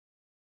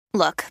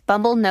Look,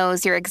 Bumble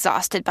knows you're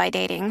exhausted by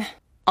dating.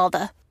 All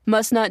the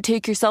must not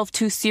take yourself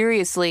too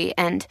seriously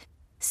and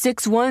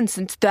 6'1"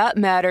 since that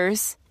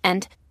matters.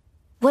 And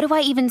what do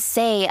I even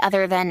say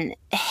other than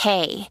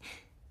hey?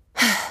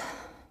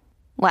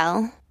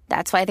 Well,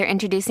 that's why they're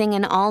introducing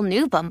an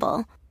all-new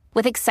Bumble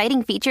with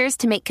exciting features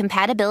to make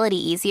compatibility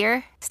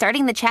easier,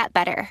 starting the chat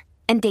better,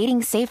 and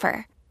dating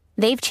safer.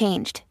 They've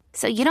changed,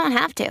 so you don't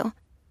have to.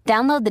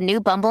 Download the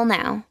new Bumble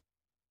now.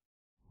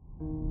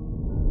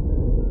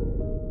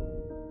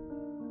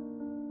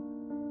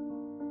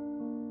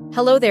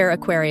 Hello there,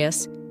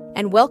 Aquarius,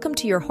 and welcome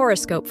to your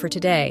horoscope for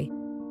today,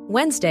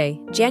 Wednesday,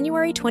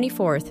 January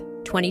 24th,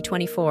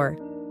 2024.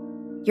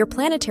 Your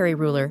planetary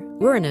ruler,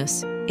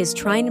 Uranus, is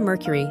trine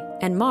Mercury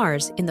and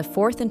Mars in the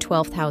 4th and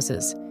 12th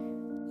houses.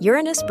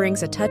 Uranus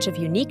brings a touch of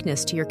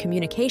uniqueness to your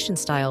communication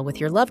style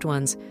with your loved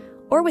ones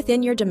or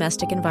within your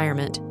domestic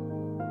environment.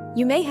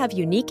 You may have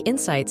unique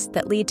insights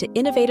that lead to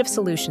innovative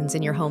solutions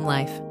in your home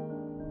life.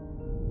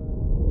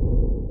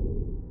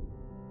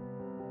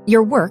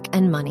 Your work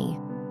and money.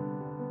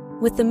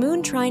 With the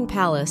Moon trine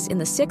Pallas in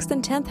the 6th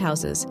and 10th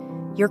houses,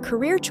 your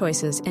career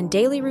choices and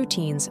daily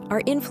routines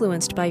are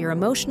influenced by your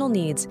emotional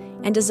needs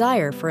and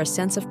desire for a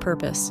sense of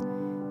purpose.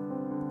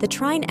 The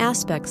trine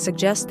aspect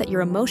suggests that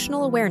your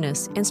emotional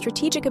awareness and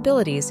strategic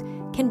abilities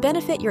can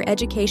benefit your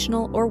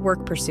educational or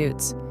work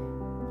pursuits.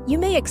 You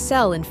may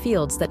excel in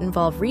fields that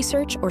involve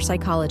research or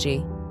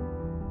psychology.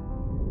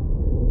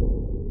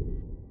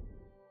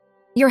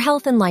 Your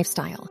health and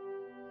lifestyle.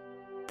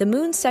 The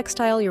Moon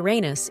sextile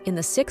Uranus in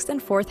the 6th and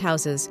 4th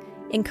houses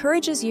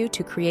encourages you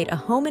to create a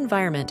home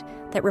environment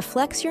that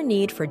reflects your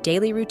need for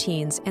daily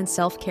routines and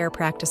self-care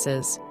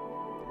practices.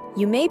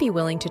 You may be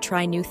willing to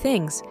try new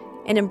things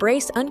and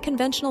embrace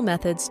unconventional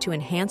methods to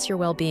enhance your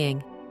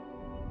well-being.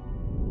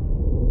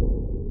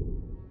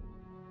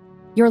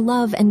 Your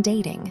love and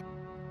dating.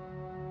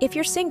 If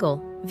you're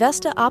single,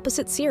 Vesta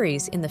opposite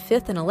Ceres in the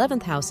 5th and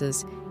 11th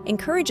houses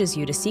encourages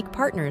you to seek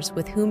partners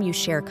with whom you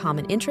share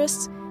common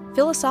interests,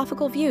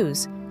 philosophical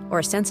views, or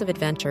a sense of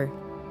adventure.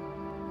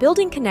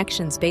 Building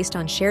connections based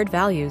on shared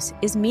values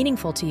is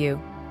meaningful to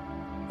you.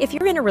 If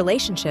you're in a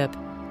relationship,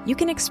 you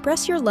can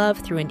express your love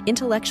through an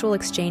intellectual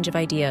exchange of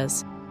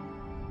ideas.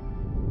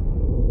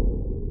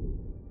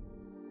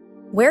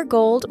 Wear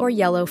gold or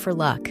yellow for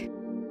luck.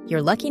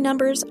 Your lucky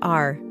numbers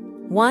are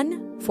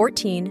 1,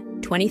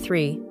 14,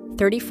 23,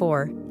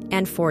 34,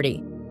 and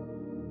 40.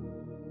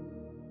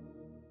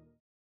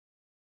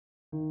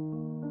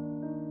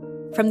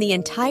 From the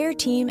entire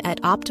team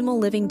at Optimal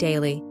Living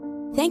Daily,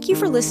 thank you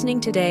for listening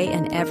today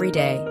and every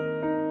day.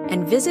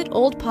 And visit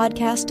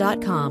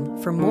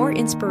oldpodcast.com for more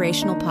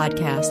inspirational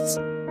podcasts.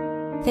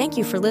 Thank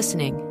you for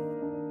listening.